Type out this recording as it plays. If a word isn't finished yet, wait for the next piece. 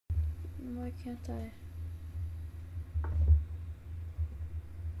Why can't I?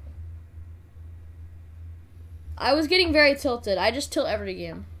 I was getting very tilted. I just tilt every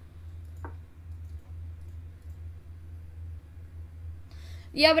game.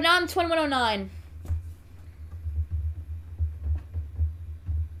 Yeah, but now I'm 2109.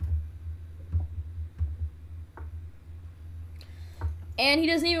 And he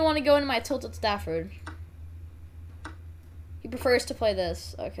doesn't even want to go into my tilted Stafford. He prefers to play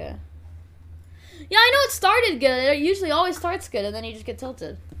this. Okay. Yeah, I know it started good. It usually always starts good, and then you just get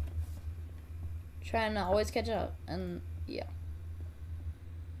tilted. Trying to always catch up, and yeah.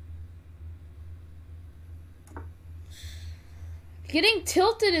 Getting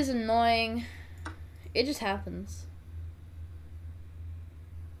tilted is annoying. It just happens.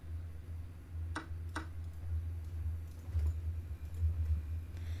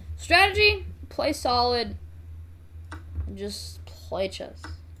 Strategy, play solid, and just play chess.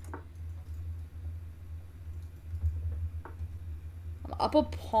 I'm up a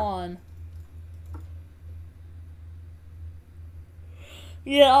pawn.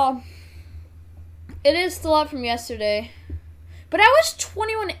 Yeah. It is still up from yesterday. But I was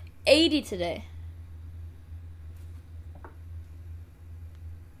 2180 today.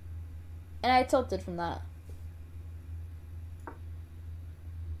 And I tilted from that.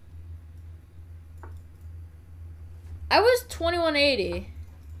 I was 2180.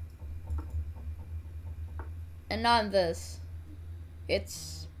 And not in this.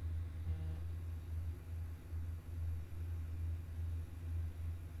 It's...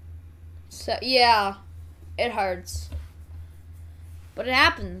 So, yeah. It hurts. But it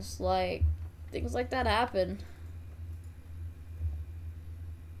happens. Like, things like that happen.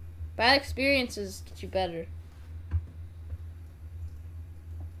 Bad experiences get you better.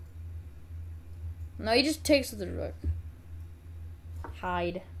 No, he just takes the rook.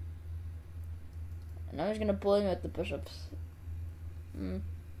 Hide. And now he's gonna bully me with the bishops.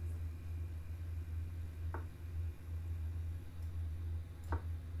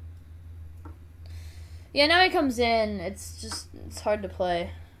 Yeah, now he comes in. It's hard to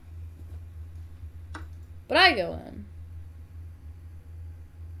play. But I go in.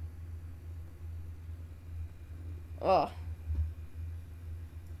 Oh.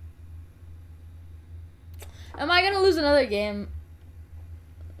 Am I gonna lose another game?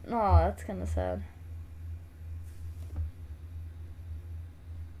 Oh, that's kind of sad.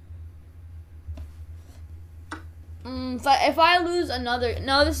 If I lose another...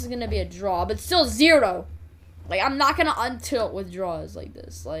 No, this is gonna be a draw, but still 0. Like, I'm not gonna untilt with draws like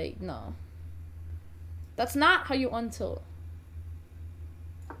this. Like, no. That's not how you untilt.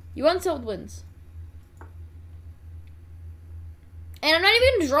 You untilt wins. And I'm not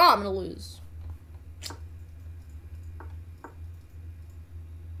even gonna draw, I'm gonna lose.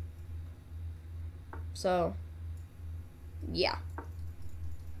 So, yeah.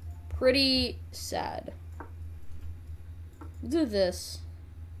 Pretty sad. Do this.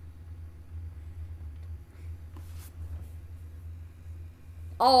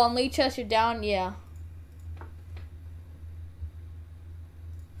 Oh, on Lee Chess, you're down? Yeah.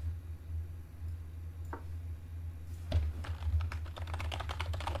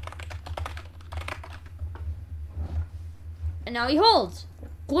 And now he holds.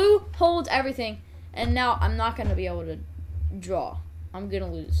 Blue holds everything. And now I'm not going to be able to draw. I'm going to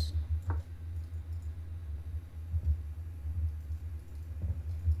lose.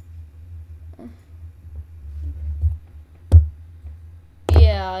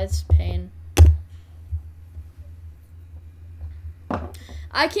 Yeah, it's pain.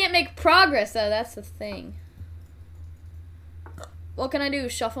 I can't make progress though, that's the thing. What can I do?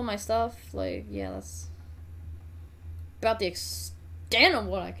 Shuffle my stuff? Like, yeah, that's about the extent of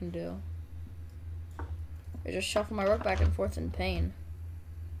what I can do. I just shuffle my rook back and forth in pain.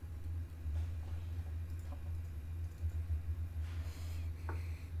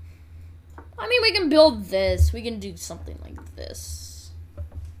 I mean, we can build this. We can do something like this.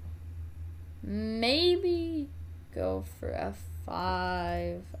 Maybe go for F5.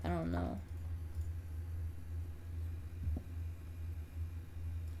 I don't know.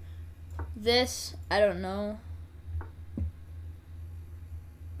 This, I don't know.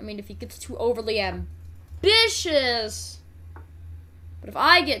 I mean, if he gets too overly ambitious. But if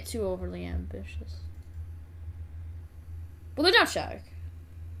I get too overly ambitious. Well, they're not shy.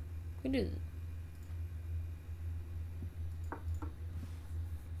 We can do this.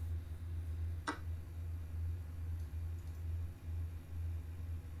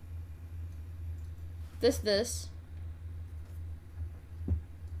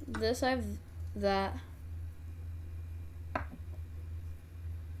 This, I have that.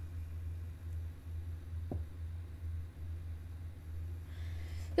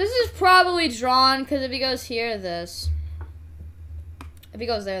 This is probably drawn because if he goes here, this. If he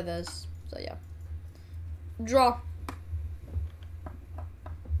goes there, this. So yeah. Draw.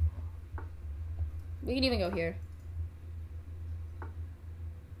 We can even go here.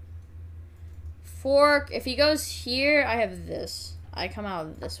 Fork. If he goes here, I have this. I come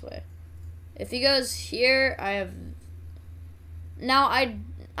out this way. If he goes here, I have... Now I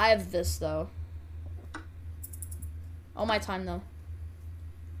have this, though. All my time, though.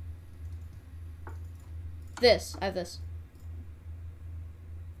 This. I have this.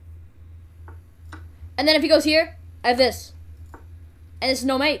 And then if he goes here, I have this. And it's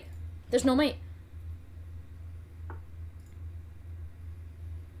no mate. There's no mate.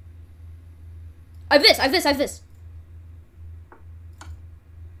 I have this. I have this. I have this.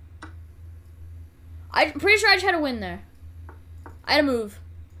 I'm pretty sure I just had to win there. I had to move.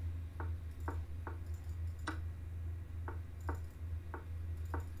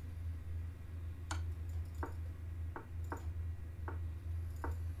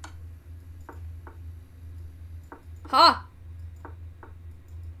 Ha!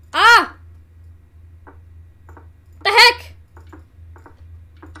 Ah! The heck?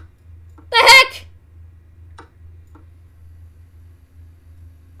 The heck?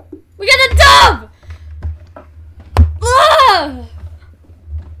 We got the dub! Ah!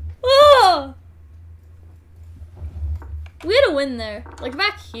 Ah! We had to win there. Like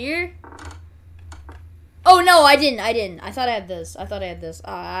back here. Oh no, I didn't. I thought I had this.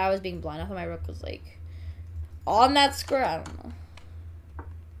 I was being blind. I thought my rook was like on that square. I don't know.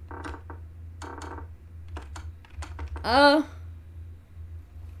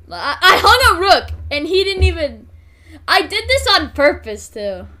 I hung a rook and he didn't even. I did this on purpose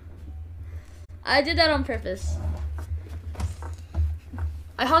too. I did that on purpose.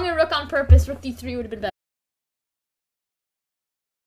 I hung a rook on purpose. Rook d3 would have been better.